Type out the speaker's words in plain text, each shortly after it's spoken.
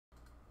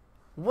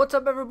What's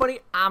up, everybody?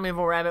 I'm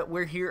Evil Rabbit.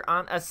 We're here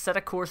on Assetto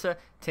Corsa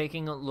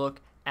taking a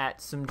look at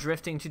some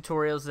drifting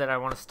tutorials that I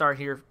want to start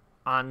here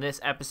on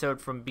this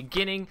episode from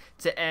beginning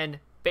to end,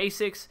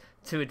 basics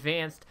to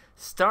advanced,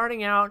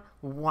 starting out,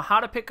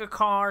 how to pick a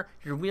car,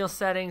 your wheel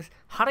settings,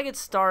 how to get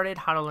started,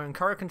 how to learn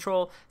car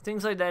control,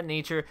 things like that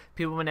nature.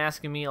 People have been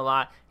asking me a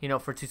lot,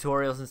 for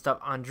tutorials and stuff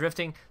on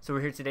drifting. So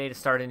we're here today to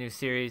start a new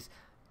series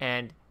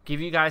and give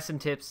you guys some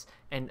tips,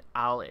 and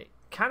I'll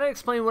kind of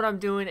explain what I'm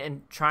doing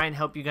and try and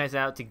help you guys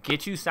out to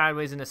get you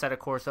sideways in Assetto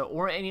Corsa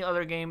or any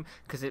other game,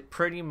 because it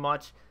pretty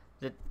much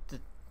the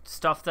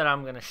stuff that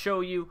I'm going to show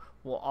you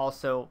will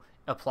also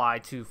apply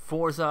to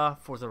Forza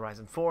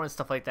Horizon 4 and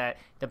stuff like that,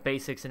 the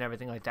basics and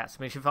everything like that. So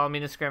make sure you follow me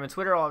on Instagram and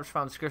Twitter. I'll just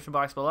find in the description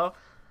box below.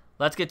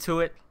 Let's get to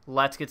it.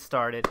 Let's get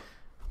started.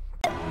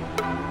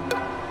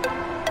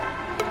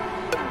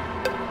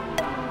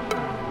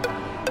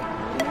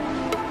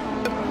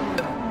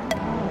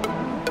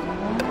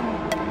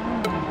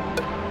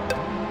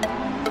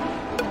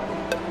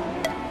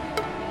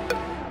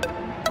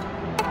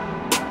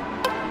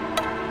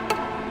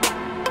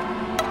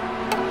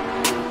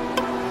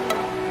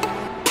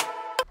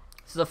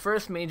 So the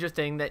first major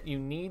thing that you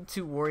need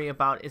to worry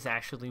about is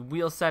actually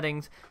wheel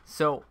settings.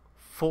 So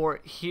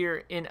for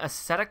here in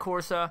Assetto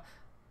Corsa,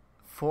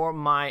 for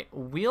my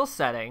wheel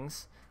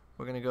settings,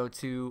 we're going to go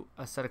to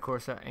Assetto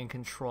Corsa and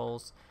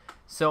controls.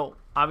 So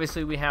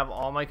obviously we have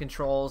all my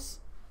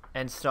controls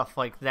and stuff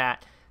like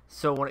that.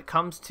 So when it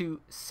comes to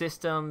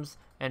systems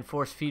and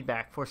force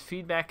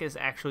feedback is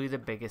actually the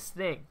biggest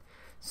thing.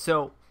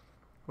 So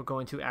we're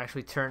going to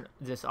actually turn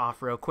this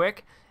off real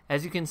quick.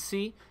 As you can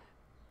see,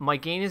 my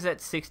gain is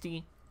at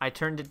 60. I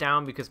turned it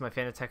down because my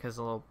Fanatec has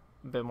a little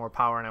bit more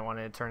power and I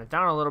wanted to turn it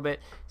down a little bit.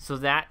 So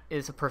that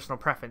is a personal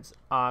preference.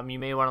 You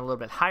may want a little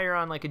bit higher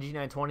on like a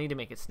G920 to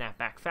make it snap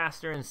back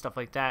faster and stuff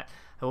like that.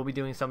 I will be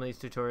doing some of these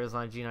tutorials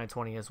on a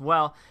G920 as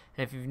well.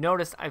 And if you've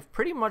noticed, I've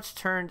pretty much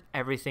turned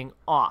everything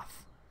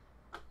off.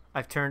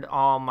 I've turned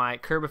all my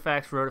curb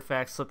effects, road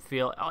effects, slip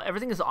feel,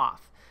 everything is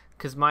off.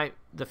 Because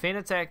the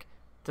Fanatec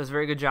does a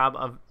very good job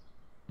of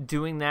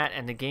doing that,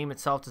 and the game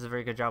itself does a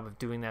very good job of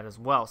doing that as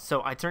well.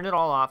 So I turned it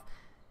all off.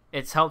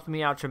 It's helped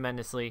me out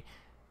tremendously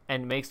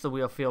and makes the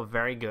wheel feel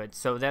very good.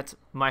 So that's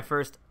my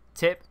first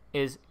tip,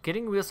 is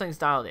getting wheel settings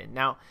dialed in.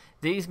 Now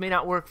these may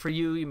not work for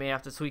you. You may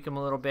have to tweak them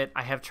a little bit.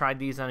 I have tried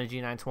these on a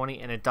G920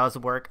 and it does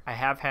work. I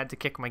have had to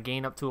kick my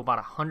gain up to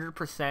about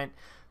 100%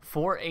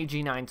 for a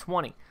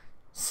G920.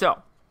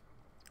 So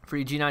for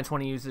you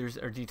G920 users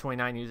or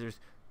G29 users,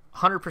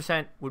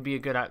 100% would be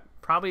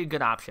probably a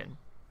good option.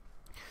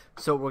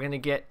 So we're going to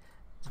get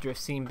the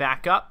drift scene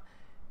back up.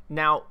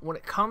 Now, when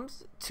it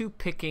comes to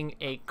picking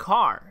a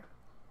car,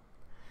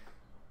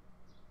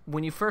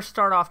 when you first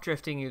start off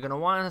drifting, you're going to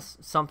want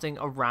something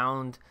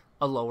around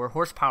a lower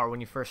horsepower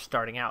when you're first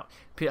starting out.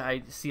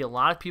 I see a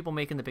lot of people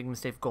making the big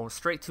mistake of going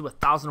straight to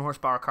 1,000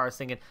 horsepower cars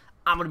thinking,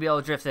 I'm going to be able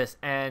to drift this.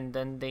 And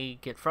then they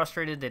get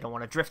frustrated. They don't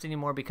want to drift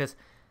anymore because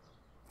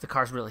the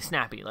car's really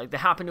snappy. Like, they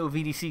hop into a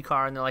VDC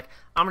car and they're like,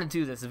 I'm going to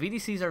do this. The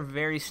VDCs are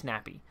very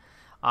snappy.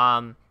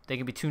 They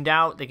can be tuned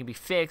out, they can be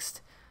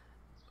fixed,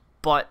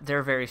 but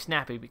they're very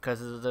snappy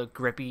because of the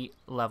grippy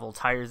level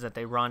tires that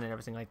they run and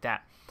everything like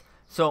that.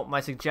 So my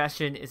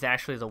suggestion is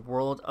actually the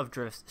World of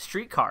Drift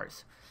street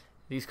cars.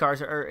 These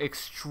cars are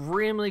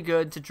extremely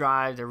good to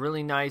drive. They're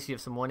really nice. You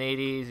have some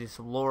 180s, you have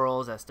some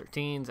Laurels,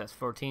 S13s,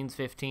 S14s,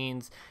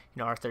 15s,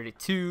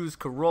 R32s,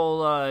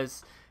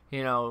 Corollas,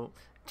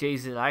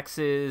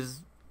 JZXs,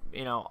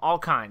 all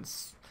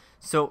kinds.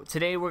 So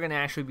today we're going to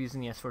actually be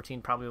using the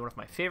S14, probably one of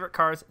my favorite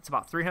cars. It's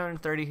about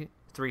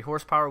 333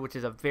 horsepower, which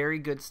is a very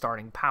good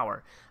starting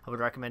power. I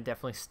would recommend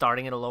definitely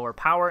starting at a lower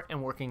power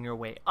and working your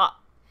way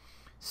up.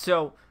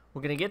 So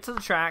we're going to get to the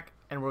track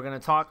and we're going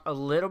to talk a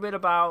little bit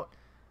about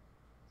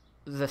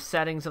the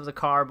settings of the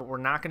car, but we're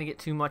not going to get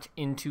too much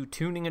into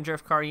tuning a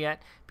drift car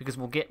yet, because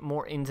we'll get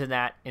more into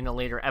that in a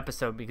later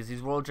episode, because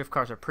these World Drift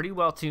cars are pretty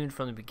well tuned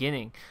from the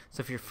beginning.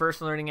 So if you're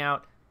first learning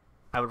out,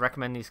 I would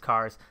recommend these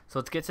cars. So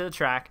let's get to the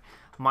track.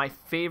 My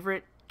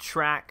favorite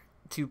track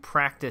to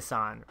practice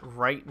on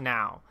right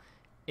now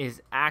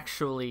is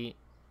actually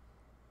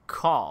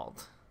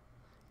called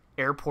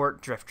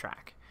Airport Drift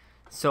Track.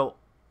 So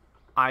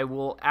I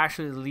will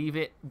actually leave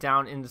it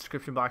down in the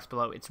description box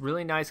below. It's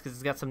really nice because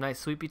it's got some nice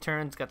sweepy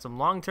turns, it's got some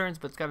long turns,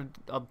 but it's got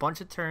a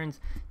bunch of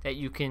turns that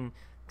you can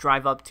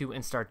drive up to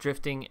and start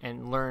drifting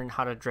and learn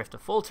how to drift a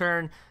full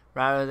turn,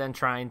 rather than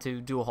trying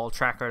to do a whole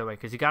track right away,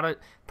 because you got to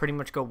pretty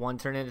much go one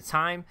turn at a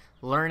time,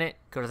 learn it,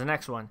 go to the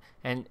next one,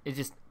 and it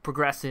just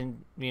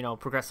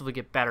progressively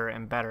get better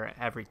and better at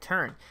every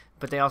turn.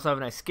 But they also have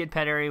a nice skid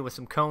pad area with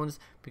some cones,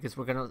 because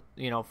we're going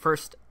to,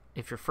 first,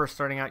 if you're first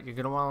starting out, you're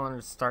going to want to learn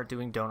to start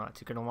doing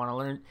donuts. You're going to want to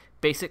learn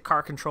basic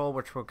car control,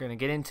 which we're going to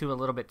get into a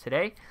little bit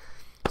today.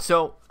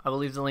 So I will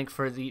leave the link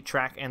for the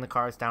track and the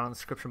cars down in the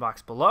description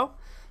box below.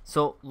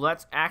 So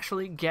let's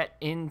actually get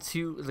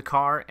into the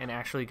car and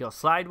actually go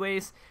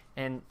sideways,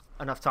 and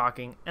enough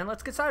talking, and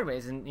let's get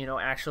sideways and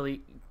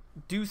actually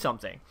do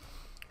something.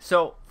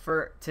 So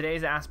for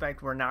today's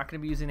aspect, we're not going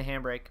to be using a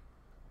handbrake,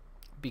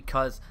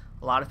 because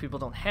a lot of people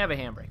don't have a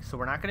handbrake. So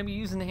we're not going to be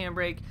using the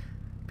handbrake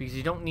because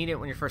you don't need it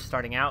when you're first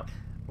starting out.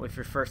 If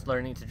you're first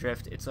learning to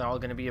drift, it's all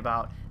going to be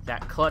about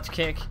that clutch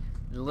kick,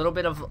 a little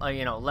bit of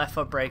left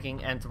foot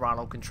braking and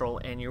throttle control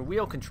and your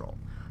wheel control.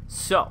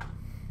 So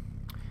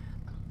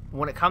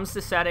when it comes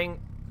to setting,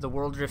 the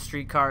World Drift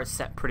Street Car is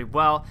set pretty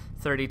well.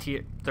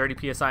 30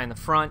 psi in the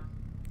front,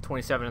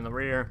 27 in the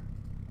rear,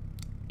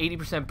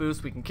 80%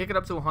 boost. We can kick it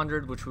up to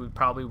 100, which we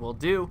probably will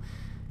do.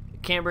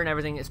 Camber and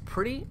everything is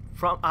pretty,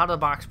 from out of the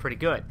box, pretty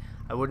good.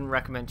 I wouldn't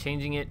recommend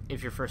changing it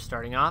if you're first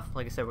starting off.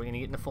 Like I said, we're going to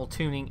get into full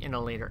tuning in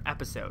a later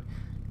episode.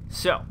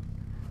 So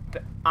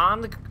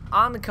on the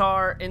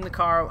car, in the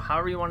car,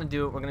 however you want to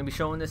do it, we're going to be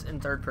showing this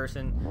in third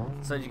person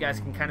so that you guys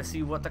can kind of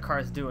see what the car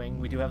is doing.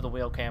 We do have the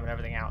wheel cam and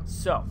everything out.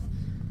 So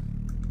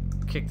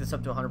kick this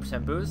up to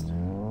 100% boost.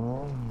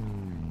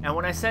 And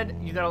when I said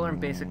you got to learn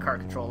basic car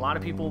control, a lot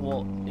of people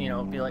will,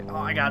 be like, oh,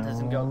 I got this,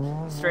 and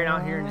go straight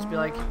out here and just be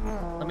like,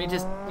 let me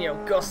just,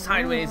 go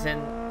sideways,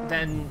 and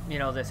then,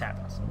 this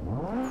happens.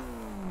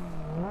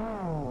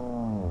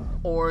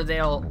 Or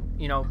they'll,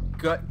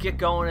 get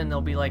going and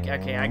they'll be like,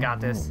 okay, I got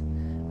this.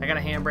 I got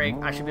a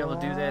handbrake. I should be able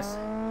to do this.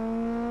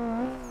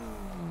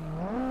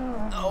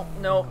 Oh,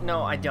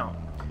 no, I don't.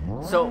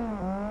 So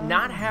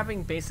not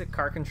having basic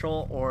car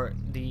control, or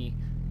the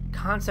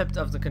concept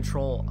of the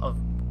control of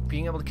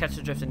being able to catch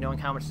the drift and knowing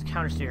how much to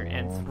countersteer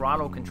and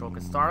throttle control,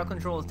 because throttle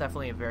control is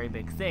definitely a very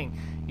big thing.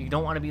 You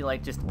don't want to be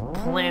like just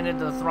planted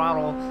to the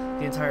throttle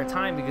the entire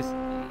time, because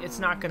it's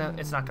not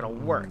gonna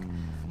work.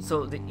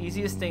 So the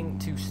easiest thing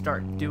to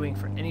start doing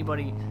for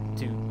anybody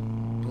to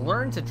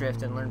learn to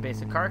drift and learn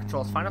basic car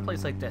control is find a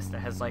place like this that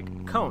has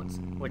like cones,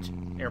 which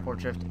Airport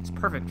Drift is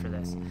perfect for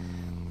this.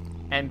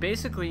 And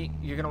basically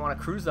you're gonna want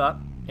to cruise up,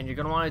 and you're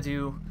gonna want to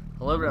do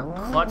a little bit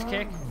of clutch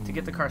kick to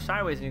get the car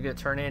sideways, and you're going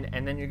to turn in,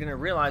 and then you're going to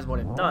realize what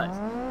it does.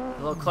 A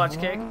little clutch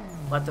kick,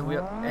 let the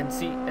wheel,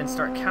 and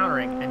start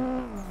countering,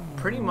 and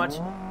pretty much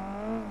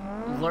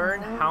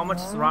learn how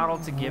much throttle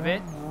to give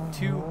it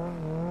to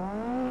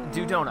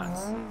do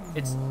donuts.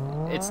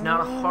 It's not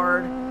a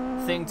hard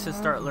thing to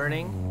start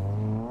learning,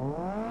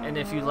 and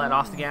if you let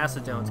off the gas,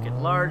 the donuts get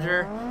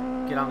larger,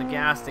 get on the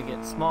gas, they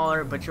get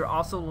smaller, but you're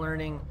also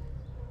learning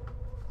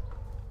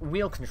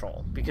wheel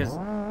control, because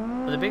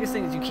the biggest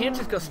thing is you can't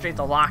just go straight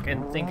to lock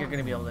and think you're going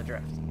to be able to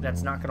drift.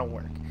 That's not going to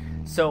work.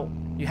 So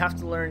you have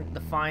to learn the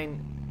fine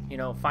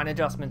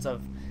adjustments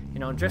of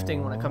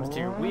drifting when it comes to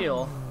your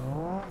wheel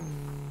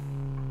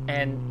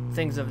and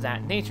things of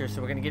that nature.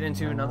 So we're going to get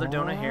into another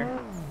donut here.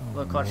 A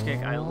little clutch kick,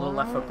 a little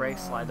left foot brake,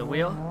 slide the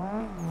wheel,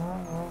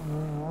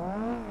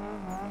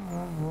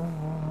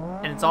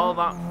 and it's all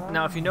about,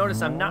 now if you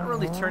notice, I'm not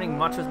really turning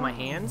much with my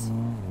hands.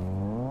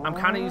 I'm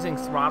kind of using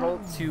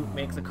throttle to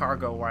make the car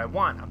go where I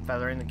want. I'm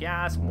feathering the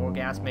gas. More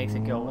gas makes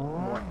it go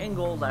more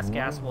angle. Less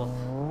gas will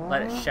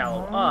let it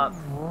shallow up.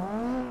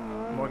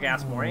 More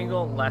gas, more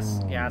angle.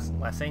 Less gas,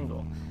 less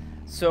angle.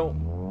 So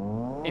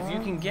if you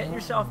can get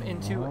yourself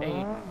into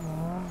a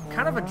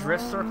kind of a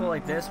drift circle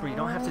like this, where you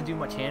don't have to do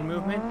much hand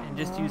movement and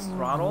just use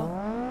throttle,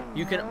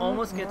 you can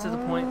almost get to the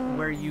point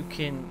where you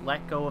can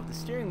let go of the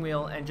steering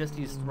wheel and just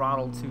use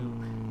throttle to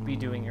be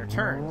doing your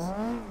turns.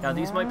 Now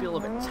these might be a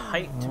little bit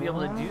tight to be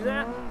able to do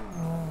that,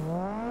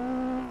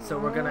 so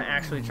we're gonna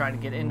actually try to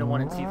get into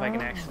one and see if I can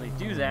actually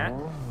do that.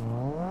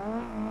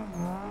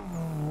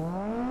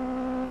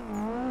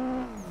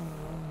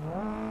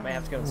 Might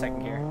have to go in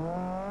second gear.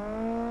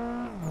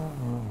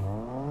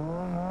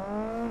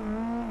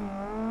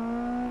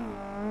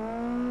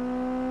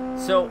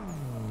 So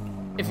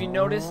if you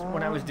noticed,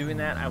 when I was doing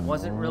that, I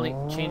wasn't really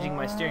changing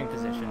my steering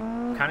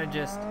position, kind of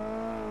just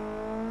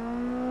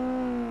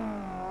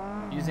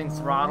using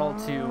throttle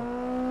to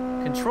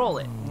control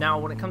it. Now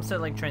when it comes to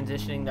like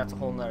transitioning, that's a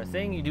whole nother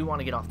thing. You do want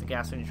to get off the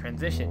gas when you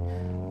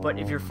transition, but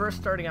if you're first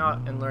starting out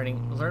and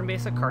learn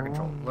basic car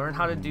control, learn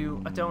how to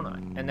do a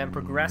donut, and then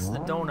progress the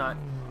donut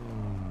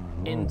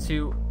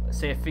into,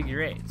 say, a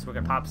figure eight. So we're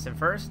gonna pop this in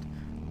first,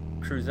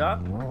 cruise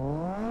up,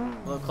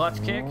 little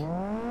clutch kick,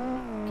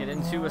 get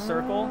into a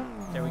circle,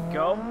 there we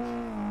go.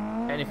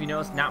 And if you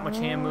notice, not much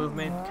hand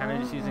movement, kind of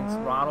just using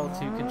throttle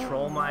to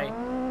control my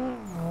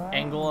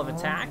angle of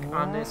attack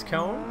on this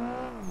cone.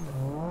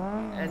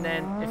 And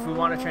then if we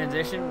want to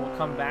transition, we'll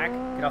come back,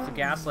 get off the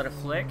gas, let it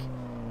flick,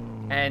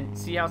 and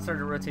see how it started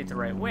to rotate the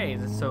right way.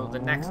 So the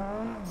next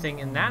thing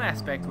in that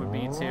aspect would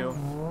be to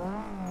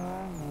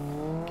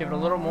give it a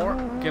little more,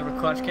 give it a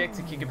clutch kick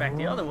to kick it back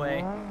the other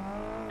way,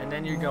 and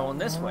then you're going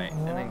this way,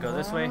 and then go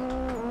this way,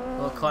 a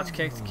little clutch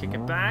kick to kick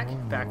it back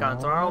on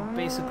throttle,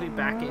 basically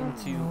back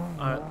into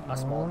a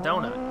small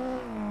donut.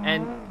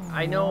 And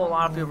I know a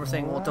lot of people are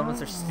saying, well,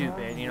 donuts are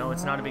stupid,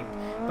 it's not a big,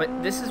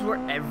 but this is where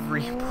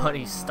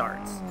everybody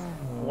starts.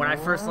 When I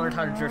first learned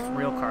how to drift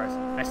real cars,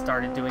 I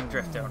started doing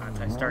drift donuts.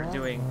 I started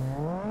doing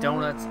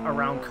donuts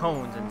around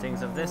cones and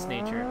things of this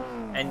nature.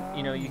 And,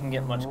 you can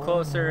get much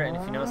closer, and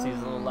if you notice these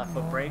little left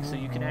foot brakes, so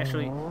you can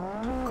actually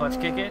clutch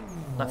kick it,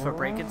 left foot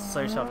brake it,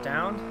 slow yourself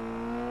down,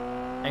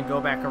 and go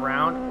back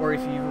around. Or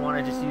if you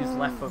want to just use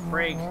left foot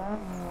brake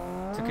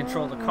to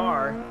control the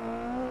car,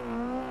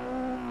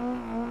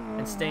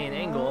 and stay in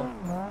angle,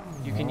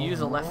 you can use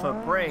a left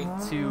foot brake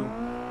to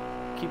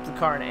keep the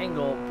car in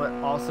angle, but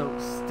also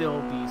still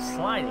be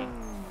sliding.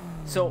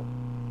 So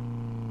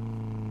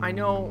I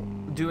know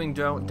doing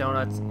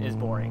donuts is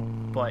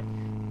boring, but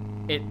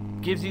it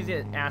gives you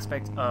the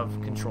aspect of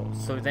control.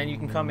 So then you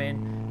can come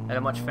in at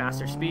a much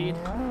faster speed,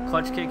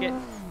 clutch kick it,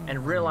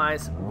 and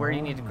realize where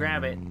you need to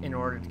grab it in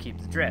order to keep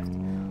the drift.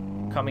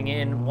 Coming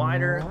in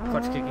wider,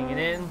 clutch kicking it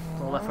in,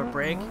 the left foot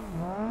brake,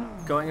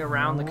 going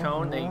around the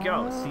cone, there you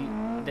go. See,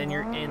 then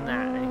you're in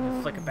that, and you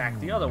can flick it back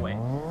the other way.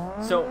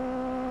 So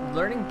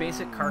learning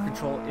basic car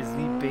control is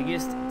the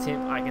biggest tip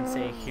I can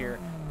say here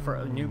for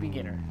a new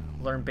beginner.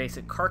 Learn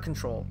basic car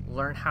control,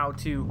 learn how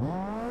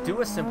to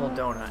do a simple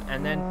donut,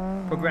 and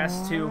then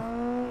progress to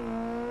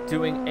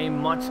doing a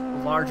much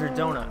larger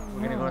donut.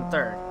 We're gonna go in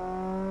third.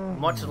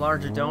 Much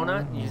larger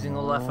donut using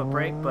the left foot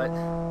brake, but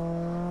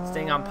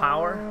staying on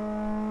power.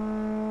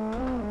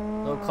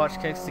 Little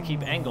clutch kicks to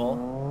keep angle.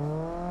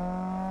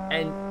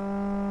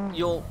 And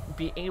you'll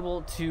be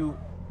able to,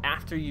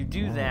 after you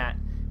do that,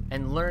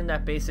 and learn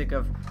that basic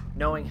of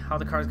knowing how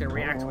the car is gonna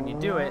react when you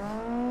do it,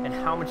 and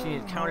how much you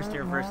need to counter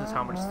steer versus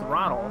how much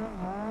throttle,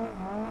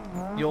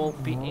 you'll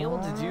be able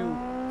to do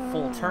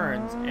full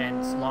turns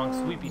and long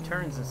sweepy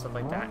turns and stuff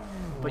like that.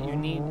 But you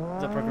need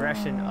the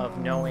progression of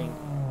knowing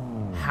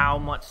how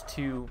much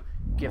to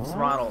give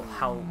throttle,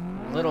 how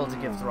little to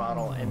give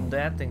throttle, and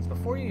that things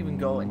before you even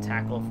go and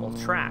tackle a full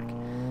track.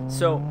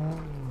 So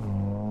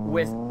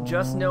with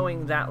just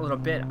knowing that little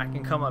bit, I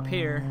can come up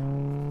here,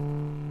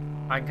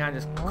 I can kind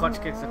of just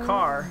clutch kick the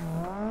car,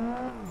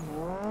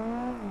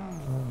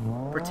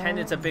 pretend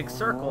it's a big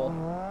circle,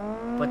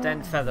 but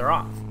then feather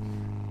off.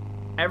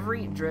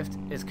 Every drift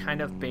is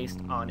kind of based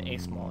on a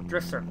small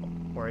drift circle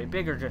or a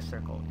bigger drift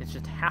circle. It's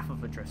just half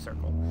of a drift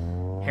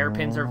circle.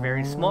 Hairpins are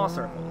very small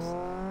circles.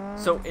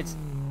 So it's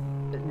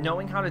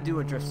knowing how to do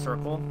a drift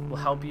circle will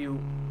help you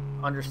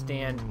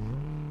understand.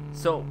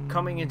 So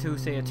coming into,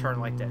 say, a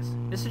turn like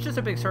this is just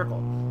a big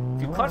circle.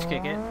 If you clutch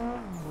kick it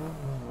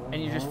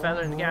and you just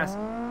feather in the gas,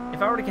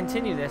 if I were to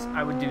continue this,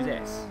 I would do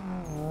this.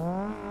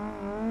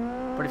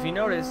 But if you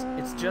notice,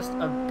 it's just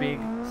a big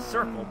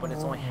circle, but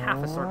it's only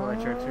half a circle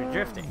that you're actually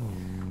drifting.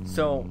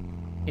 So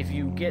if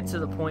you get to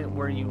the point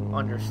where you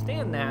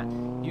understand that,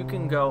 you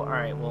can go, all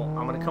right, well,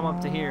 I'm going to come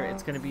up to here.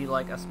 It's going to be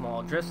like a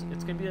small drift.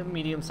 It's going to be a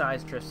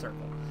medium-sized drift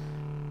circle.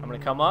 I'm going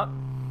to come up,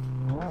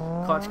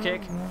 clutch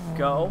kick,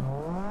 go.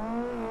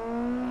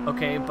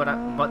 Okay,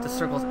 but the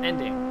circle's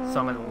ending, so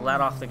I'm going to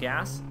let off the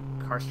gas.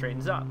 Car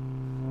straightens up.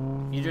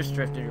 You just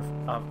drifted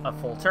a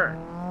full turn.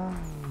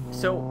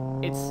 So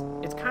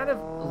it's kind of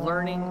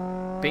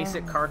learning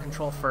basic car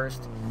control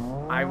first.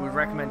 I would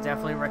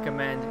definitely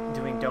recommend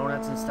doing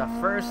donuts and stuff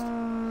first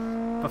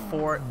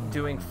before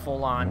doing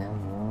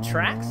full-on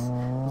tracks.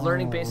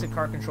 Learning basic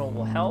car control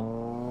will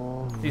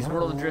help. These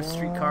World of Drift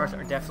street cars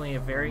are definitely a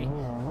very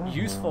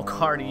useful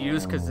car to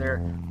use because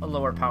they're a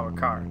lower power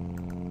car.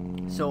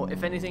 So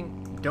if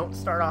anything, don't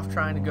start off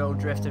trying to go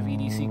drift a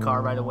VDC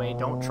car right away.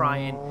 Don't try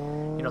and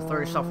throw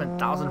yourself in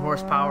 1,000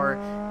 horsepower,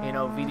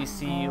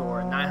 VDC or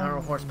a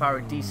 900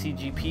 horsepower DC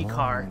GP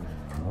car.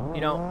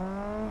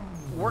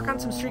 Work on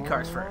some street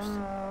cars first,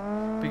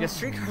 because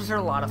street cars are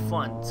a lot of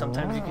fun.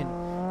 Sometimes you can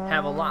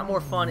have a lot more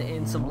fun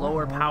in some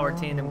lower power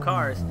tandem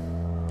cars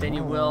than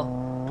you will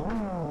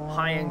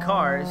high-end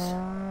cars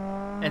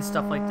and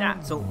stuff like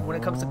that. So when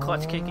it comes to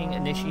clutch kicking,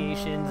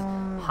 initiations,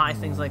 high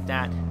things like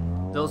that,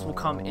 those will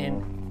come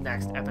in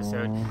next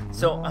episode.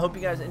 So I hope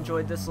you guys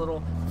enjoyed this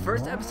little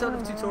first episode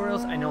of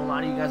tutorials. I know a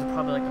lot of you guys are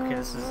probably like, okay,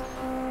 this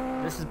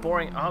is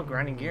boring. Oh,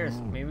 grinding gears.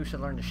 Maybe we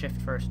should learn to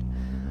shift first.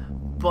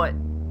 But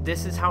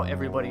this is how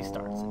everybody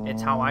starts.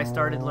 It's how I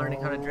started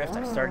learning how to drift.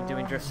 I started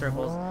doing drift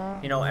circles.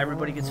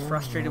 Everybody gets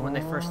frustrated when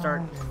they first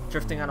start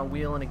drifting on a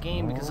wheel in a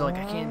game because they're like,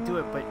 I can't do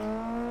it. But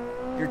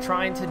you're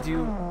trying to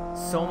do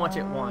so much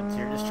at once.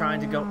 You're just trying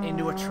to go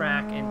into a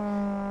track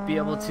and be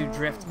able to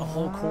drift a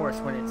whole course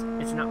when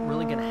it's not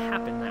really going to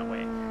happen that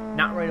way.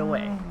 Not right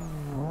away.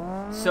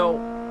 So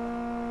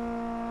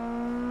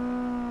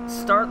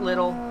start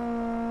little,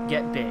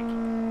 get big.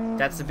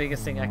 That's the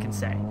biggest thing I can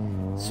say.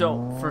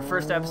 So for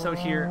first episode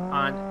here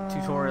on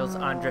tutorials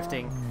on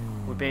drifting,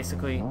 we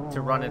basically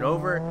to run it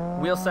over,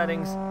 wheel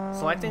settings,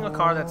 selecting a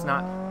car that's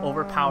not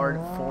overpowered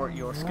for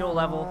your skill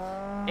level,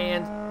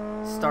 and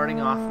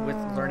starting off with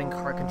learning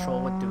car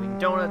control with doing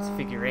donuts,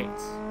 figure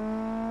eights.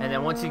 And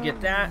then once you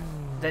get that,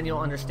 then you'll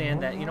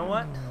understand that,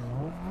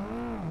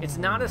 it's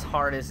not as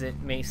hard as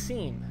it may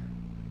seem,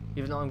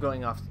 even though I'm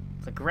going off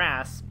the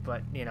grass,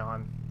 but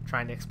I'm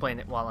trying to explain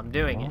it while I'm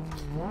doing it.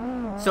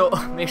 So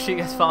make sure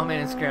you guys follow me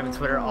on Instagram and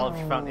Twitter. All of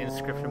you found in the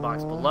description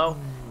box below.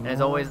 And as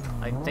always,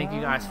 I thank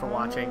you guys for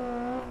watching.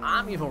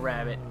 I'm Evil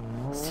Rabbit.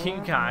 See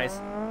you guys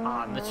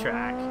on the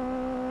track.